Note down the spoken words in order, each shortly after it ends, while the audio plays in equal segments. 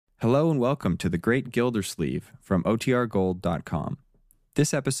Hello and welcome to The Great Gildersleeve from OTRGold.com.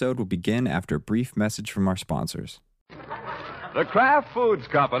 This episode will begin after a brief message from our sponsors. The Kraft Foods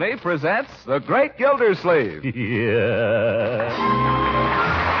Company presents The Great Gildersleeve. Yeah.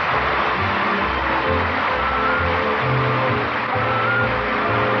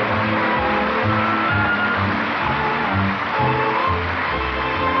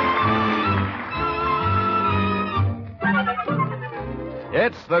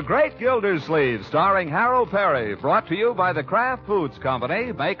 It's The Great Gildersleeve, starring Harold Perry, brought to you by the Kraft Foods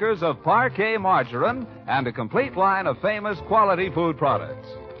Company, makers of Parquet Margarine and a complete line of famous quality food products.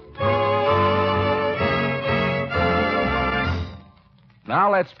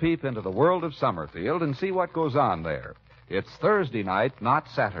 Now let's peep into the world of Summerfield and see what goes on there. It's Thursday night, not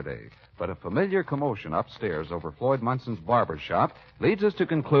Saturday, but a familiar commotion upstairs over Floyd Munson's barber shop leads us to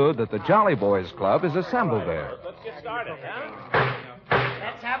conclude that the Jolly Boys Club is assembled there. Let's get started, huh?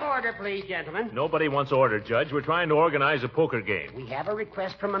 Let's have order, please, gentlemen. Nobody wants order, Judge. We're trying to organize a poker game. We have a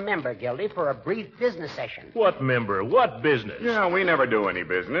request from a member, Gildy, for a brief business session. What member? What business? Yeah, we never do any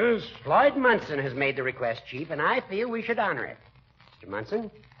business. Floyd Munson has made the request, Chief, and I feel we should honor it. Mr. Munson,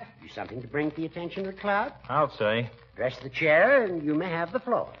 you something to bring to the attention of the club? I'll say. Address the chair, and you may have the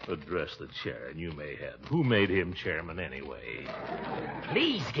floor. Address the chair, and you may have. Who made him chairman anyway?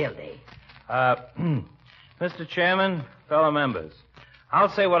 Please, Gildy. Mr. Chairman, fellow members, I'll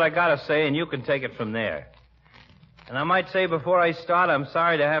say what I gotta say, and you can take it from there. And I might say before I start, I'm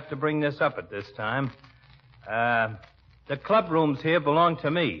sorry to have to bring this up at this time. The club rooms here belong to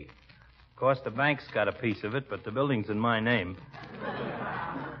me. Of course, the bank's got a piece of it, but the building's in my name.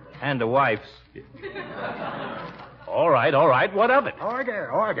 And the wife's. All right. What of it?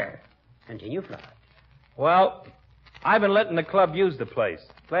 Order. Continue, Floyd. Well, I've been letting the club use the place.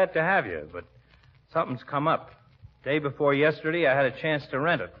 Glad to have you, but something's come up. Day before yesterday, I had a chance to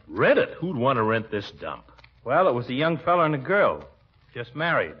rent it. Rent it? Who'd want to rent this dump? Well, it was a young fella and a girl. Just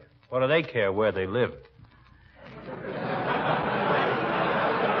married. What do they care where they live?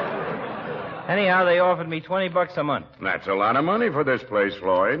 Anyhow, they offered me $20 a month. That's a lot of money for this place,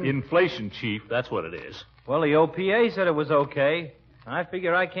 Floyd. Inflation, Chief. That's what it is. Well, the OPA said it was okay. I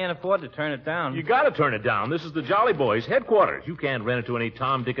figure I can't afford to turn it down. You gotta turn it down. This is the Jolly Boys' headquarters. You can't rent it to any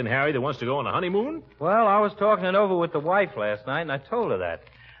Tom, Dick, and Harry that wants to go on a honeymoon. Well, I was talking it over with the wife last night, and I told her that.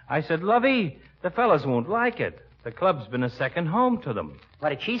 I said, Lovey, the fellas won't like it. The club's been a second home to them. What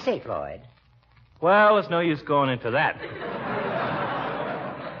did she say, Floyd? Well, there's no use going into that.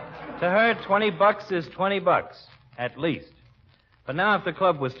 To her, $20 is $20, at least. But now if the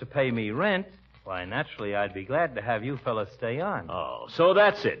club was to pay me rent, why, naturally, I'd be glad to have you fellas stay on. Oh, so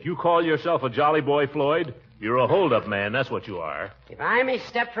that's it. You call yourself a Jolly Boy, Floyd? You're a hold-up man, that's what you are. If I may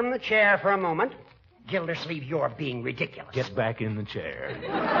step from the chair for a moment. Gildersleeve, you're being ridiculous. Get back in the chair.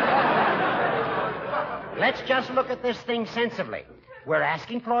 Let's just look at this thing sensibly. We're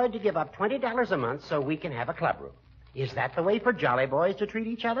asking Floyd to give up $20 a month so we can have a clubroom. Is that the way for Jolly Boys to treat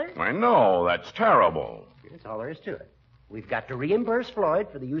each other? I know, that's terrible. That's all there is to it. We've got to reimburse Floyd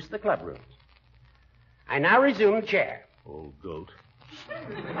for the use of the clubrooms. I now resume the chair. Old goat.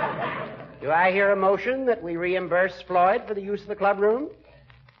 Do I hear a motion that we reimburse Floyd for the use of the clubroom?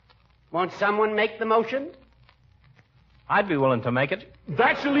 Won't someone make the motion? I'd be willing to make it.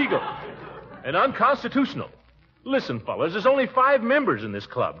 That's illegal and unconstitutional. Listen, fellas, there's only 5 members in this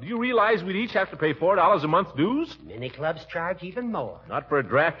club. Do you realize we'd each have to pay $4 a month dues? Many clubs charge even more. Not for a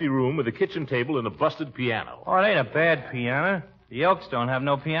drafty room with a kitchen table and a busted piano. Oh, it ain't a bad piano. The Elks don't have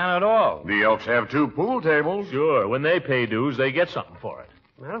no piano at all. The Elks have 2 pool tables. Sure, when they pay dues, they get something for it.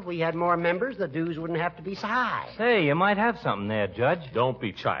 Well, if we had more members, the dues wouldn't have to be so high. Say, you might have something there, Judge. Don't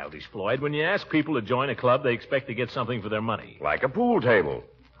be childish, Floyd. When you ask people to join a club, they expect to get something for their money. Like a pool table.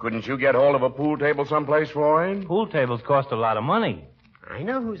 Couldn't you get hold of a pool table someplace, Floyd? Pool tables cost a lot of money. I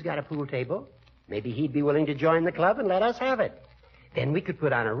know who's got a pool table. Maybe he'd be willing to join the club and let us have it. Then we could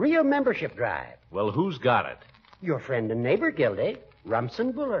put on a real membership drive. Well, who's got it? Your friend and neighbor, Gildy,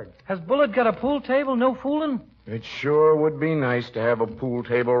 Rumson Bullard. Has Bullard got a pool table? No fooling? It sure would be nice to have a pool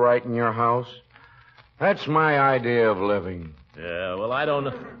table right in your house. That's my idea of living. Yeah, well, I don't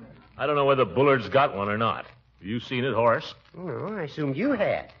know whether Bullard's got one or not. Have you seen it, Horace? Oh, I assumed you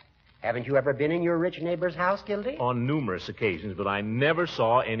had. Haven't you ever been in your rich neighbor's house, Gildy? On numerous occasions, but I never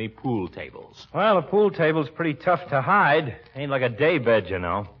saw any pool tables. Well, a pool table's pretty tough to hide. Ain't like a day bed, you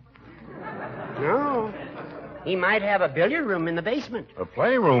know. No. He might have a billiard room in the basement. A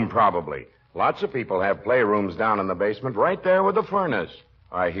playroom, probably. Lots of people have playrooms down in the basement right there with the furnace,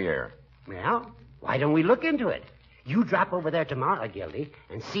 I hear. Well, why don't we look into it? You drop over there tomorrow, Gildy,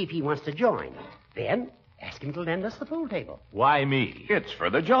 and see if he wants to join. Then, Ask him to lend us the pool table. Why me? It's for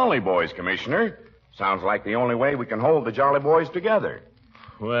the Jolly Boys, Commissioner. Sounds like the only way we can hold the Jolly Boys together.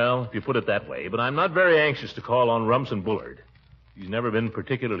 Well, if you put it that way, but I'm not very anxious to call on Rumson Bullard. He's never been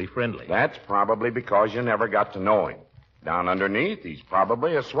particularly friendly. That's probably because you never got to know him. Down underneath, he's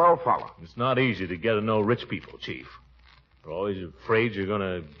probably a swell fella. It's not easy to get to know rich people, Chief. They're always afraid you're going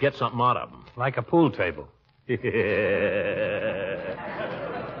to get something out of them. Like a pool table.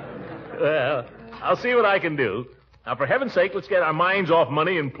 Well, I'll see what I can do. Now, for heaven's sake, let's get our minds off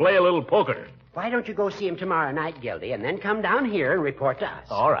money and play a little poker. Why don't you go see him tomorrow night, Gildy, and then come down here and report to us?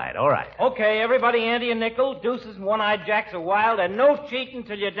 All right. Okay, everybody, Andy and nickel, deuces and one-eyed jacks are wild, and no cheating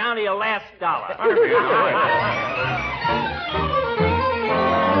till you're down to your last dollar.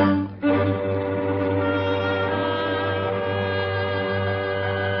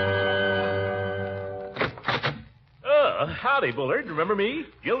 Howdy, Bullard. Remember me?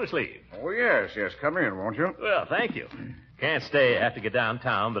 Gildersleeve. Oh, yes. Come in, won't you? Well, thank you. Can't stay. I have to get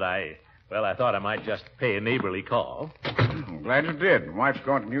downtown, but I thought I might just pay a neighborly call. I'm glad you did. Wife's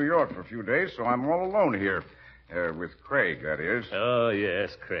gone to New York for a few days, so I'm all alone here. With Craig, that is. Oh,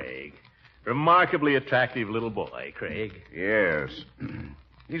 yes, Craig. Remarkably attractive little boy, Craig. Yes.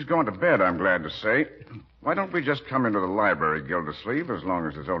 He's gone to bed, I'm glad to say. Why don't we just come into the library, Gildersleeve, as long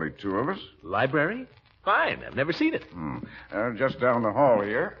as there's only two of us? Library? Fine. I've never seen it. Just down the hall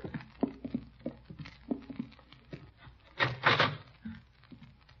here.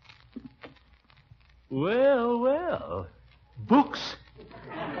 Well. Books.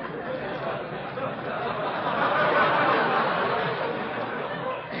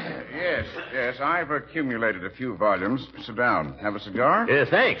 Yes, I've accumulated a few volumes. Sit down. Have a cigar?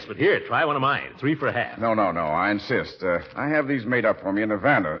 Thanks, but here, try one of mine. 3 for a half. No, I insist. I have these made up for me in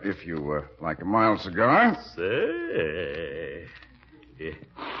Havana, if you like a mild cigar. Say.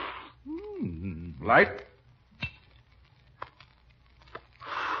 Light?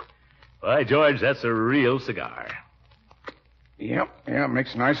 Why, George, that's a real cigar. Yep,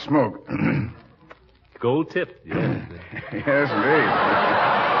 makes nice smoke. Gold tip. Yeah. Yes, indeed.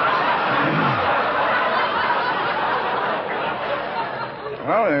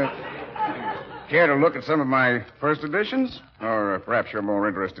 Well, care to look at some of my first editions? Or perhaps you're more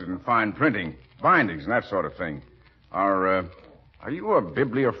interested in fine printing, bindings, and that sort of thing. Are you a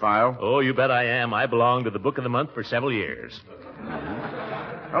bibliophile? Oh, you bet I am. I belonged to the Book of the Month for several years.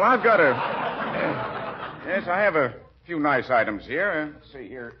 Well, I've got yes, I have a few nice items here. Let's see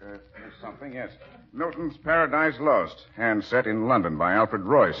here. Here's something, yes. Milton's Paradise Lost, hand set in London by Alfred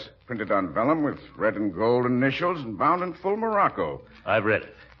Royce. Printed on vellum with red and gold initials and bound in full Morocco. I've read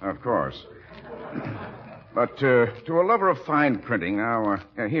it. Of course. But to a lover of fine printing, now,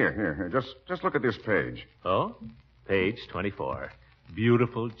 here. Just look at this page. Oh? Page 24.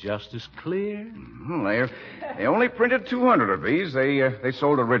 Beautiful, just as clear. They only printed 200 of these. They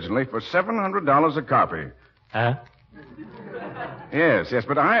sold originally for $700 a copy. Huh? Yes,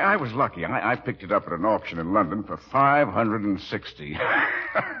 but I was lucky. I picked it up at an auction in London for $560.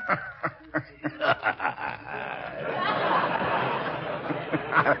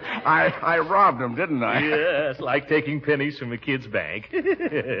 I robbed him, didn't I? Yes, like taking pennies from a kid's bank.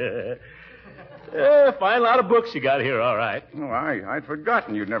 Fine lot of books you got here, all right. Oh, I'd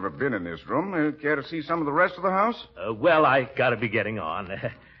forgotten you'd never been in this room. Care to see some of the rest of the house? Well, I gotta be getting on.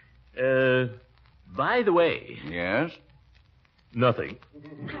 By the way... Yes? Nothing.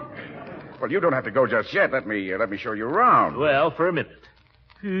 Well, you don't have to go just yet. Let me show you around. Well, for a minute.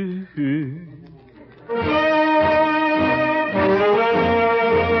 And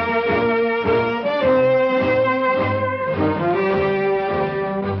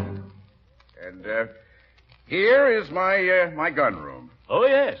here is my gun room. Oh,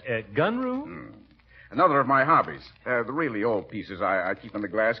 yes. Gun room? Another of my hobbies. The really old pieces I keep in the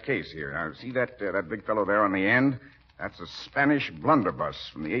glass case here. Now, see that big fellow there on the end? That's a Spanish blunderbuss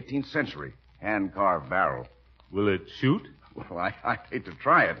from the 18th century. Hand-carved barrel. Will it shoot? Well, I hate to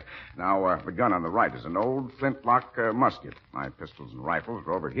try it. Now, the gun on the right is an old flintlock musket. My pistols and rifles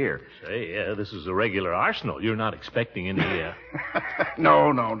are over here. Say, this is a regular arsenal. You're not expecting any...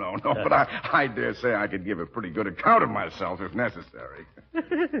 No. But I dare say I could give a pretty good account of myself if necessary.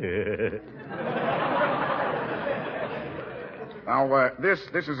 Now,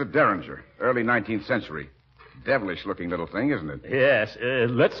 this is a Derringer, early 19th century. Devilish-looking little thing, isn't it? Yes.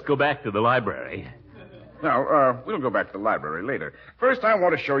 Let's go back to the library. Now, we'll go back to the library later. First, I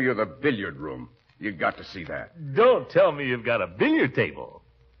want to show you the billiard room. You got to see that. Don't tell me you've got a billiard table.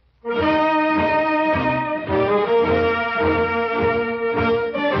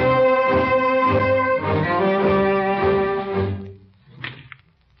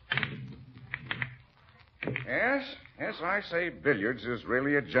 I say billiards is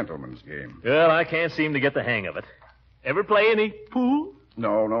really a gentleman's game. Well, I can't seem to get the hang of it. Ever play any pool?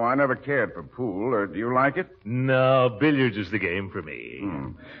 No, I never cared for pool. Do you like it? No, billiards is the game for me.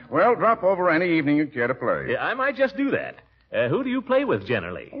 Well, drop over any evening you care to play. Yeah, I might just do that. Who do you play with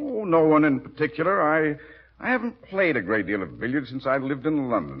generally? Oh, no one in particular. I haven't played a great deal of billiards since I lived in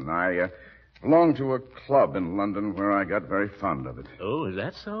London. I belonged to a club in London where I got very fond of it. Oh, is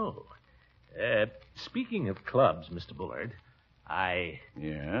that so? Speaking of clubs, Mr. Bullard,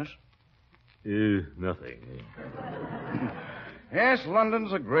 Yes? Nothing. Yes,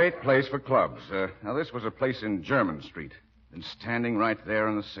 London's a great place for clubs. Now, this was a place in Jermyn Street. Been standing right there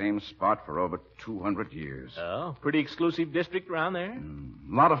in the same spot for over 200 years. Oh, pretty exclusive district around there?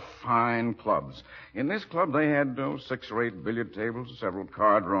 A lot of fine clubs. In this club, they had 6 or 8 billiard tables, several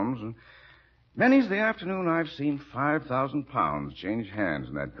card rooms, and many's the afternoon I've seen £5,000 change hands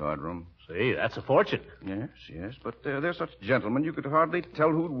in that card room. See, that's a fortune. Yes, but they're such gentlemen you could hardly tell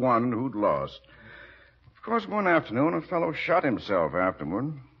who'd won and who'd lost. Of course, one afternoon, a fellow shot himself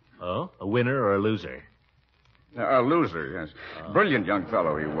afterward. Oh, a winner or a loser? A loser, yes. Brilliant young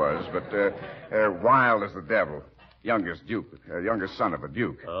fellow he was, but wild as the devil. Youngest son of a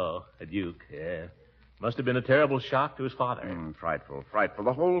duke. Oh, a duke, yeah. Must have been a terrible shock to his father. Frightful.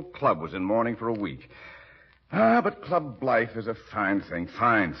 The whole club was in mourning for a week. But club life is a fine thing.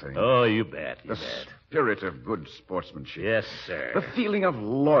 Oh, you bet. The spirit of good sportsmanship. Yes, sir. The feeling of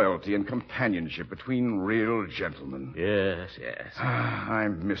loyalty and companionship between real gentlemen. Yes. I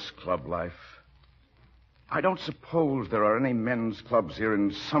miss club life. I don't suppose there are any men's clubs here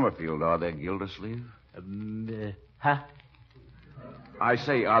in Summerfield, are there, Gildersleeve? Huh? I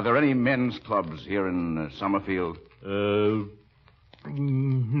say, are there any men's clubs here in Summerfield? No,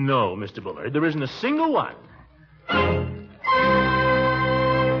 Mr. Bullard. There isn't a single one.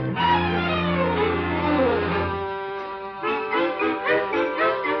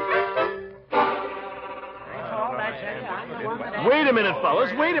 Wait a minute,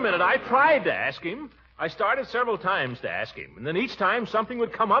 fellas. Wait a minute. I tried to ask him. I started several times to ask him, and then each time something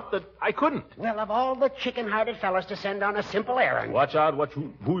would come up that I couldn't. Well, of all the chicken-hearted fellows to send on a simple errand. Watch out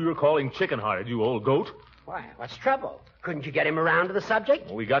who you're calling chicken-hearted, you old goat. Why, what's trouble? Couldn't you get him around to the subject?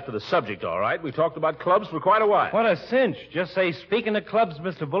 Well, we got to the subject, all right. We talked about clubs for quite a while. What a cinch. Just say, speaking of clubs,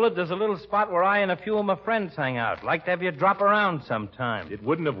 Mr. Bullard, there's a little spot where I and a few of my friends hang out. Like to have you drop around sometime. It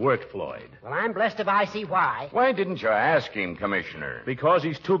wouldn't have worked, Floyd. Well, I'm blessed if I see why. Why didn't you ask him, Commissioner? Because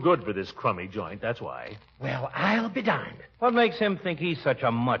he's too good for this crummy joint, that's why. Well, I'll be darned. What makes him think he's such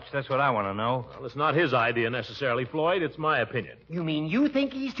a much? That's what I want to know. Well, it's not his idea necessarily, Floyd. It's my opinion. You mean you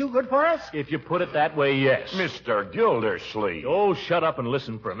think he's too good for us? If you put it that way, yes. Mr. Gildersleeve. Oh, shut up and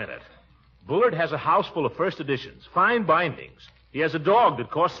listen for a minute. Bullard has a house full of first editions, fine bindings. He has a dog that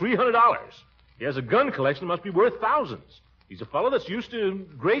costs $300. He has a gun collection that must be worth thousands. He's a fellow that's used to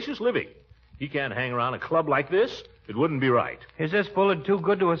gracious living. He can't hang around a club like this. It wouldn't be right. Is this Bullard too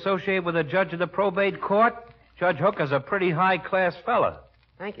good to associate with a judge of the probate court? Judge Hooker's a pretty high-class fella.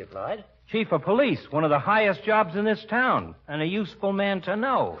 Thank you, Floyd. Chief of police, one of the highest jobs in this town, and a useful man to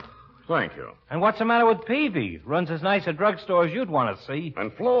know. Thank you. And what's the matter with Peavy? Runs as nice a drugstore as you'd want to see.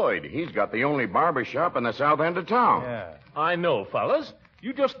 And Floyd, he's got the only barber shop in the south end of town. Yeah. I know, fellas.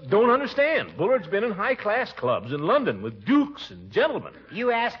 You just don't understand. Bullard's been in high-class clubs in London with dukes and gentlemen.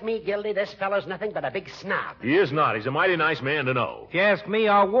 You ask me, Gildy, this fellow's nothing but a big snob. He is not. He's a mighty nice man to know. If you ask me,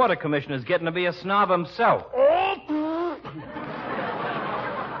 our water commissioner's getting to be a snob himself.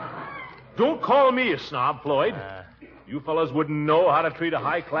 Don't call me a snob, Floyd. You fellas wouldn't know how to treat a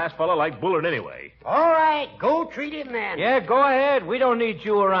high-class fellow like Bullard anyway. All right, go treat him then. Yeah, go ahead. We don't need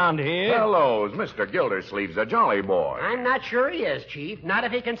you around here. Hellos, Mr. Gildersleeve's a jolly boy. I'm not sure he is, Chief. Not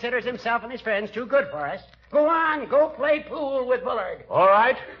if he considers himself and his friends too good for us. Go on, go play pool with Bullard. All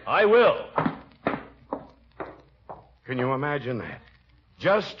right, I will. Can you imagine that?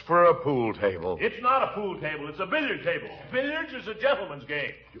 Just for a pool table. It's not a pool table. It's a billiard table. Billiards is a gentleman's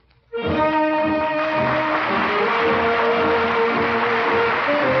game. The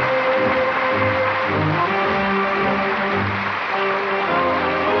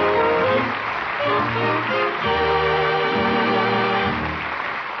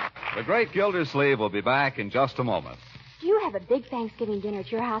great Gildersleeve will be back in just a moment. Do you have a big Thanksgiving dinner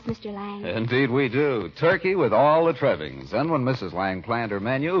at your house, Mr. Lang? Indeed we do. Turkey with all the trimmings. And when Mrs. Lang planned her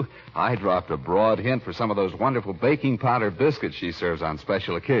menu, I dropped a broad hint for some of those wonderful baking powder biscuits she serves on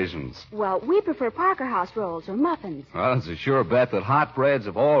special occasions. Well, we prefer Parker House rolls or muffins. Well, it's a sure bet that hot breads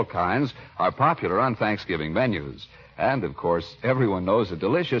of all kinds are popular on Thanksgiving menus. And, of course, everyone knows a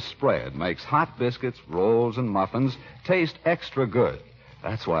delicious spread makes hot biscuits, rolls, and muffins taste extra good.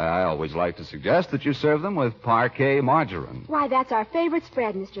 That's why I always like to suggest that you serve them with parquet margarine. Why, that's our favorite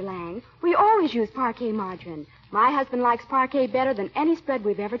spread, Mr. Lang. We always use parquet margarine. My husband likes parquet better than any spread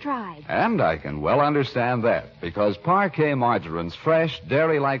we've ever tried. And I can well understand that, because parquet margarine's fresh,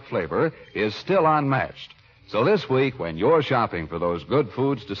 dairy-like flavor is still unmatched. So this week, when you're shopping for those good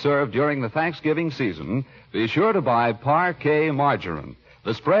foods to serve during the Thanksgiving season, be sure to buy parquet margarine,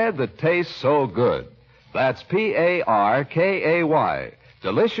 the spread that tastes so good. That's Parkay.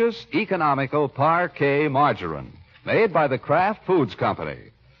 Delicious, economical parquet margarine, made by the Kraft Foods Company.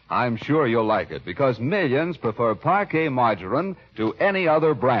 I'm sure you'll like it, because millions prefer parquet margarine to any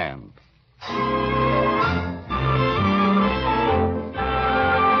other brand.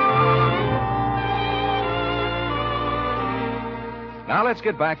 Now let's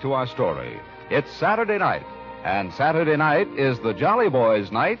get back to our story. It's Saturday night, and Saturday night is the Jolly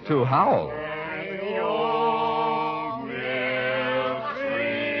Boys' night to howl.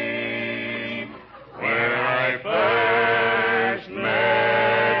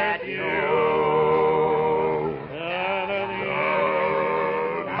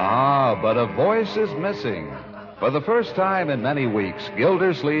 But a voice is missing. For the first time in many weeks,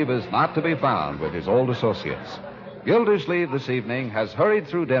 Gildersleeve is not to be found with his old associates. Gildersleeve this evening has hurried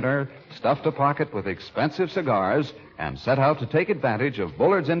through dinner, stuffed a pocket with expensive cigars, and set out to take advantage of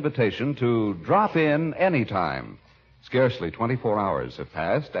Bullard's invitation to drop in any time. Scarcely 24 hours have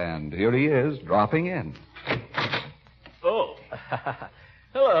passed, and here he is, dropping in. Oh.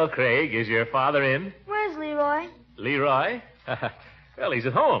 Hello, Craig. Is your father in? Where's Leroy? Leroy? Well, he's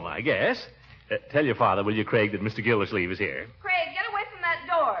at home, I guess. Tell your father, will you, Craig, that Mr. Gildersleeve is here? Craig, get away from that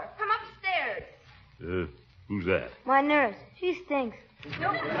door. Come upstairs. Who's that? My nurse. She stinks.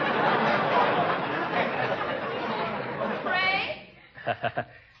 Craig?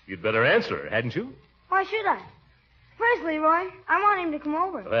 You'd better answer her, hadn't you? Why should I? Where's Leroy? I want him to come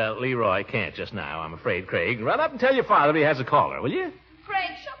over. Well, Leroy can't just now, I'm afraid, Craig. Run up and tell your father he has a caller, will you?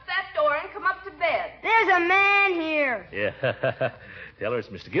 Craig, shut that door and come up to bed. There's a man here. Yeah. Tell her it's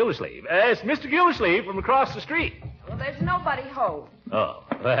Mr. Gildersleeve. It's Mr. Gildersleeve from across the street. Well, there's nobody home. Oh,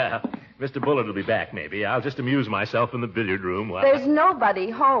 well, Mr. Bullard will be back, maybe. I'll just amuse myself in the billiard room while... There's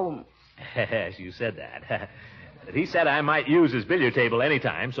nobody home. Yes, you said that. He said I might use his billiard table any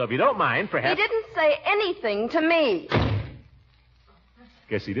time, so if you don't mind, perhaps... He didn't say anything to me.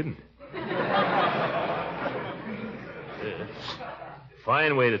 Guess he didn't.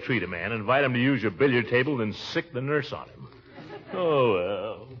 Fine way to treat a man. Invite him to use your billiard table, then sick the nurse on him. Oh,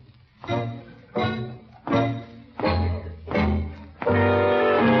 well.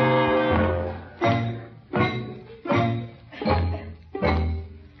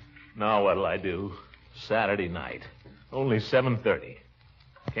 Now what'll I do? Saturday night. Only 7:30.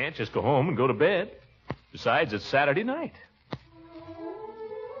 Can't just go home and go to bed. Besides, it's Saturday night.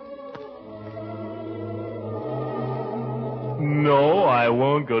 No, I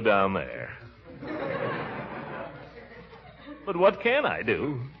won't go down there. But what can I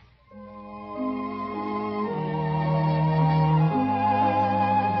do?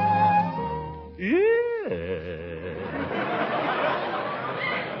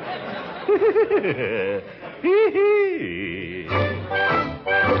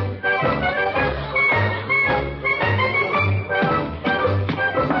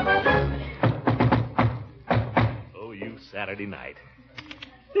 Oh, you Saturday night.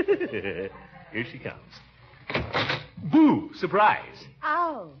 Here she comes. Boo! Surprise!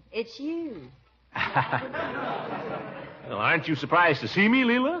 Oh, it's you. Well, aren't you surprised to see me,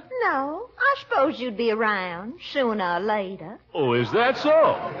 Leela? No, I suppose you'd be around sooner or later. Oh, is that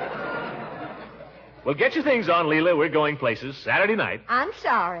so? Well, get your things on, Leela. We're going places Saturday night. I'm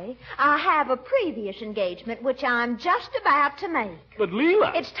sorry. I have a previous engagement which I'm just about to make. But,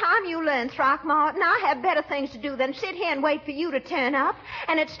 Leela... It's time you learned, Throckmorton. I have better things to do than sit here and wait for you to turn up.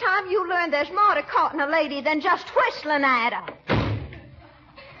 And it's time you learned there's more to courting a lady than just whistling at her.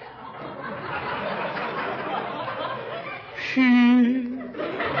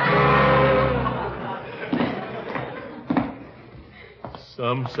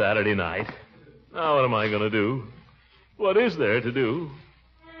 Some Saturday night. Now what am I going to do? What is there to do?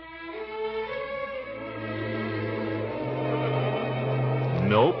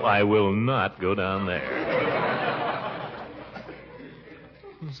 Nope, I will not go down there.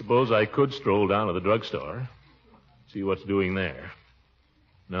 Suppose I could stroll down to the drugstore, see what's doing there.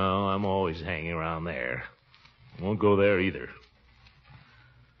 No, I'm always hanging around there. Won't go there either.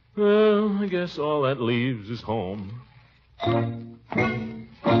 Well, I guess all that leaves is home.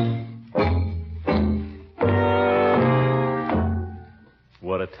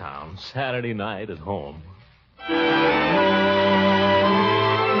 What a town. Saturday night at home.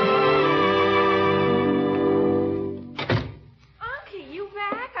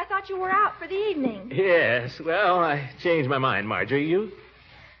 thought you were out for the evening. Yes, well, I changed my mind, Marjorie. You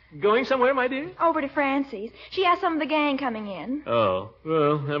going somewhere, my dear? Over to Francie's. She has some of the gang coming in. Oh,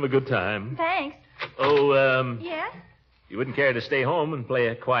 well, have a good time. Thanks. Oh, Yes? you wouldn't care to stay home and play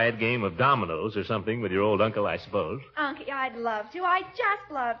a quiet game of dominoes or something with your old uncle, I suppose? Unky, I'd love to. I'd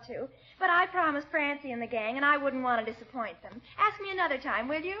just love to. But I promised Francie and the gang, and I wouldn't want to disappoint them. Ask me another time,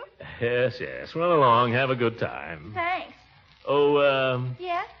 will you? Yes, yes. Run along. Have a good time. Thanks. Oh,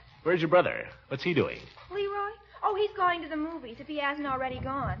 Yes? where's your brother? What's he doing? Leroy? Oh, he's going to the movies, if he hasn't already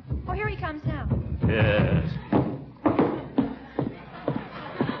gone. Oh, here he comes now. Yes.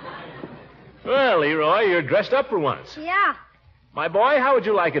 Well, Leroy, you're dressed up for once. Yeah. My boy, how would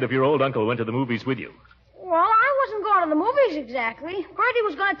you like it if your old uncle went to the movies with you? Well, I wasn't going to the movies exactly. Bertie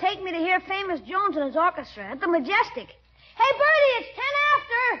was going to take me to hear Famous Jones and his orchestra at the Majestic. Hey, Bertie, it's 10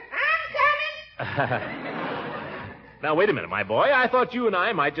 after. I'm coming. Now, wait a minute, my boy. I thought you and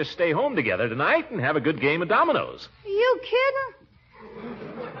I might just stay home together tonight and have a good game of dominoes. You kidding?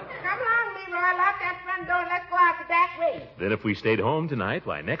 Come along, Leroy. Lock that front door and let's go out the back way. Then if we stayed home tonight,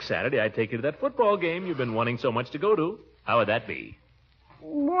 why, next Saturday I'd take you to that football game you've been wanting so much to go to. How would that be?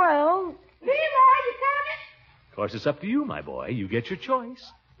 Well... Leroy, you coming? Of course, it's up to you, my boy. You get your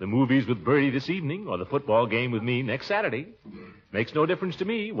choice. The movies with Bertie this evening or the football game with me next Saturday. Makes no difference to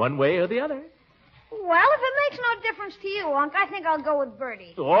me, one way or the other. Well, if it makes no difference to you, Unc, I think I'll go with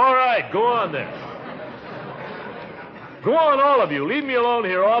Bertie. All right, go on then. Go on, all of you. Leave me alone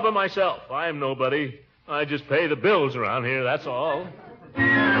here all by myself. I'm nobody. I just pay the bills around here, that's all.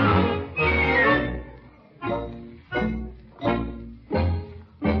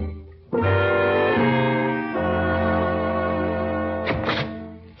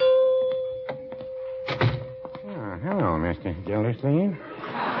 Hello, Mr. Gildersleeve.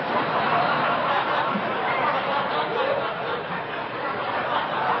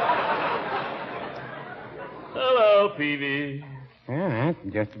 Hello, Peavy. Yeah,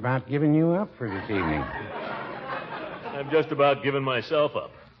 that's just about giving you up for this evening. I'm just about giving myself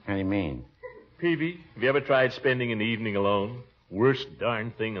up. How do you mean? Peavy, have you ever tried spending an evening alone? Worst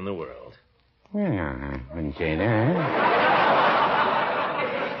darn thing in the world. Well, I wouldn't say that.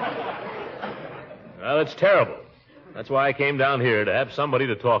 Well, it's terrible. That's why I came down here, to have somebody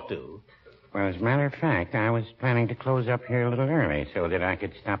to talk to. Well, as a matter of fact, I was planning to close up here a little early so that I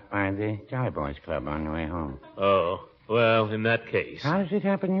could stop by the Jolly Boys Club on the way home. Oh, well, in that case. How does it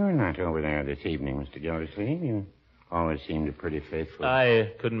happen you're not over there this evening, Mr. Gildersleeve? You always seemed pretty faithful.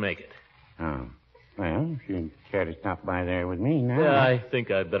 I couldn't make it. Oh. Well, if you'd care to stop by there with me now. Yeah, I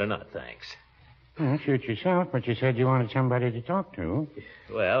think I'd better not, thanks. Well, suit yourself, but you said you wanted somebody to talk to.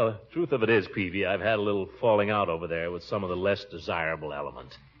 Well, truth of it is, Peavy, I've had a little falling out over there with some of the less desirable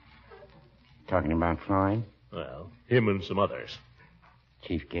elements. Talking about Floyd? Well, him and some others.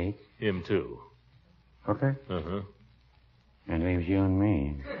 Chief Gates? Him, too. Hooker? Uh-huh. That leaves you and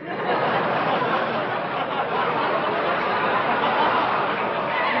me.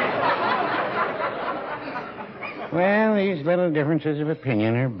 Well, these little differences of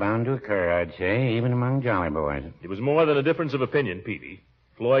opinion are bound to occur, I'd say, even among Jolly Boys. It was more than a difference of opinion, Peavy.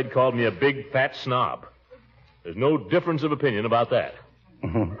 Floyd called me a big, fat snob. There's no difference of opinion about that.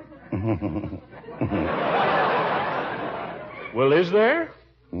 Well, is there?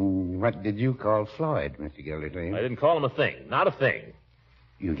 What did you call Floyd, Mr. Gildersleeve? I didn't call him a thing. Not a thing.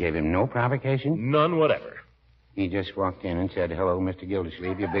 You gave him no provocation? None whatever. He just walked in and said, "Hello, Mr.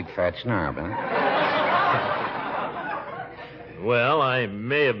 Gildersleeve, you big fat snob, huh?" Well, I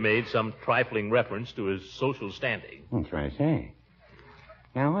may have made some trifling reference to his social standing. That's what I say.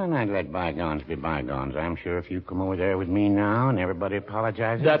 Now, why not let bygones be bygones? I'm sure if you come over there with me now and everybody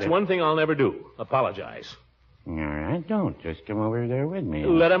apologizes... That's one thing I'll never do. Apologize. All right, don't. Just come over there with me.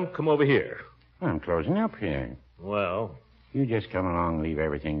 Let him come over here. I'm closing up here. Well... You just come along and leave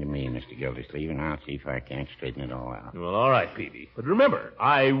everything to me, Mr. Gildersleeve, and I'll see if I can't straighten it all out. Well, all right, Peavy. But remember,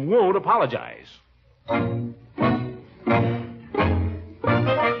 I won't apologize.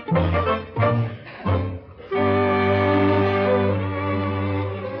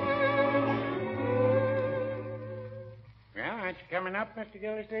 Coming up, Mr.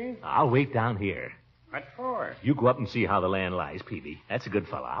 Gildersleeve? I'll wait down here. What for? You go up and see how the land lies, Peavy. That's a good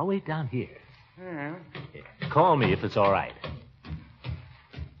fellow. I'll wait down here. Yeah. Call me if it's all right.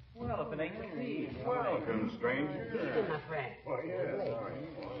 Well, if it ain't the Steve. Welcome, stranger. My friend. Oh, yes.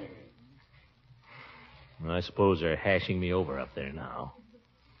 I suppose they're hashing me over up there now.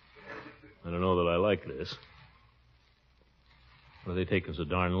 I don't know that I like this. What are they taking so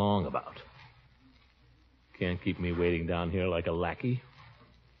darn long about? Can't keep me waiting down here like a lackey.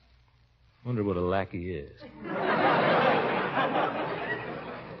 Wonder what a lackey is.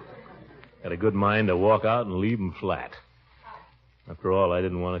 Had a good mind to walk out and leave them flat. After all, I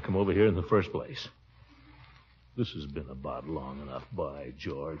didn't want to come over here in the first place. This has been about long enough, by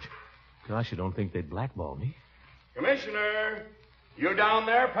George. Gosh, you don't think they'd blackball me? Commissioner, you down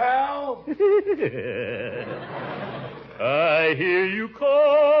there, pal? I hear you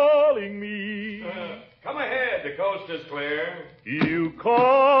calling me. Come ahead, the coast is clear. You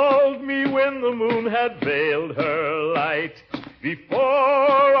called me when the moon had veiled her light. Before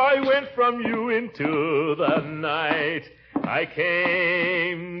I went from you into the night, I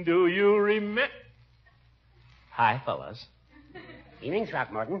came, do you remember? Hi, fellas. Evening,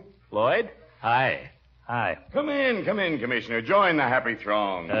 Throckmorton. Floyd? Hi. Hi. Come in, Commissioner. Join the happy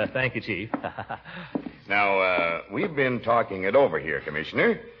throng. Thank you, Chief. Now, we've been talking it over here,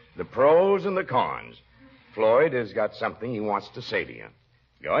 Commissioner. The pros and the cons. Floyd has got something he wants to say to you.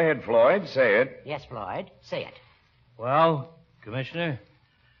 Go ahead, Floyd. Say it. Yes, Floyd. Say it. Well, Commissioner,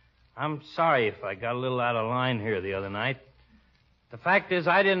 I'm sorry if I got a little out of line here the other night. The fact is,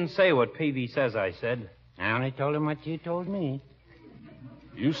 I didn't say what Peavy says I said. I only told him what you told me.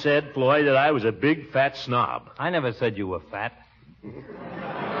 You said, Floyd, that I was a big, fat snob. I never said you were fat.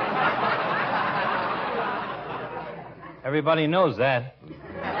 Everybody knows that.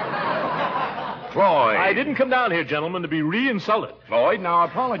 Floyd. I didn't come down here, gentlemen, to be re-insulted. Floyd, now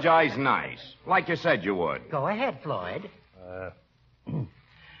apologize nice, like you said you would. Go ahead, Floyd.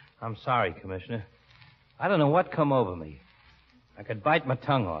 I'm sorry, Commissioner. I don't know what come over me. I could bite my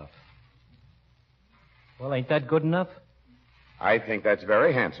tongue off. Well, ain't that good enough? I think that's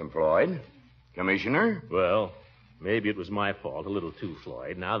very handsome, Floyd. Commissioner? Well, maybe it was my fault, a little too,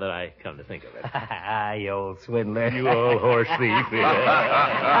 Floyd, now that I come to think of it. You old swindler. You old horse thief.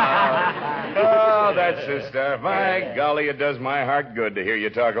 Oh, that's the stuff. My golly, it does my heart good to hear you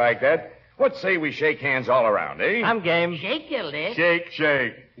talk like that. What say we shake hands all around, eh? I'm game. Shake, Gildy. Shake,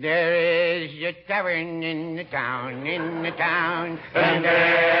 shake. There is a tavern in the town, And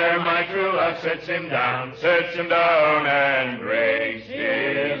there my true love sits him down, and drinks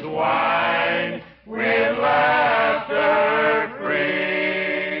his wine with laughter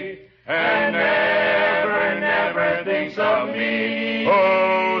free, and never, never thinks of me.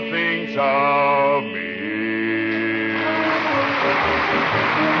 Oh, thinks of me.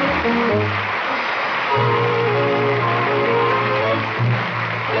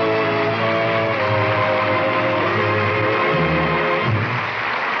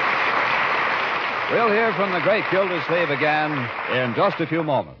 We'll hear from the great Gildersleeve again in just a few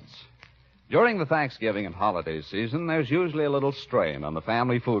moments. During the Thanksgiving and holiday season, there's usually a little strain on the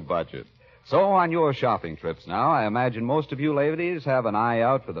family food budget. So on your shopping trips now, I imagine most of you ladies have an eye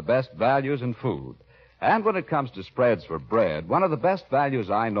out for the best values in food. And when it comes to spreads for bread, one of the best values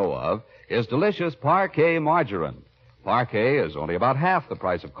I know of is delicious Parquet margarine. Parquet is only about half the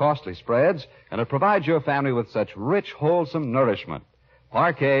price of costly spreads, and it provides your family with such rich, wholesome nourishment.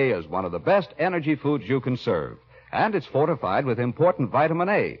 Parquet is one of the best energy foods you can serve, and it's fortified with important vitamin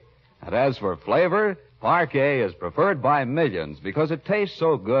A. And as for flavor, Parquet is preferred by millions because it tastes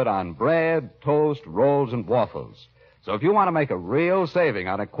so good on bread, toast, rolls, and waffles. So if you want to make a real saving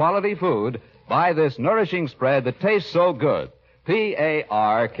on a quality food, buy this nourishing spread that tastes so good. Parkay.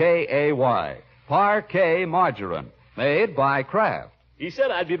 Parquet margarine, made by Kraft. He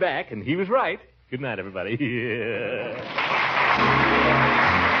said I'd be back, and he was right. Good night, everybody.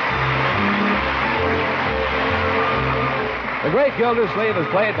 The Great Gildersleeve is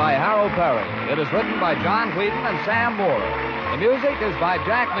played by Harold Perry. It is written by John Whedon and Sam Moore. The music is by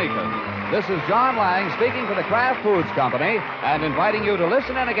Jack Meekin. This is John Lang speaking for the Kraft Foods Company and inviting you to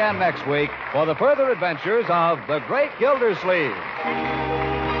listen in again next week for the further adventures of the Great Gildersleeve.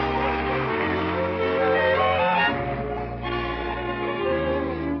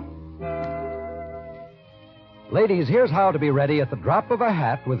 Ladies, here's how to be ready at the drop of a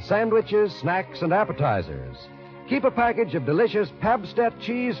hat with sandwiches, snacks, and appetizers. Keep a package of delicious Pabstet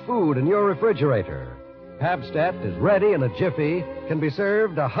cheese food in your refrigerator. Pabstet is ready in a jiffy, can be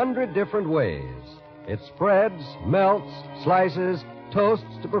served 100 different ways. It spreads, melts, slices,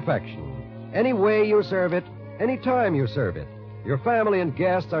 toasts to perfection. Any way you serve it, any time you serve it, your family and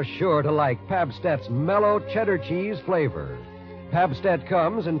guests are sure to like Pabstet's mellow cheddar cheese flavor. Pabstet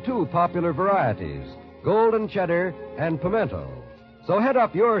comes in two popular varieties, golden cheddar and pimento. So head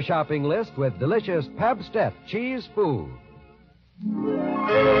up your shopping list with delicious Pabstet cheese food.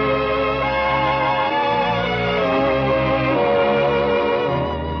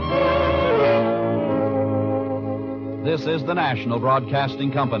 This is the National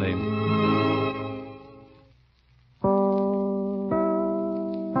Broadcasting Company.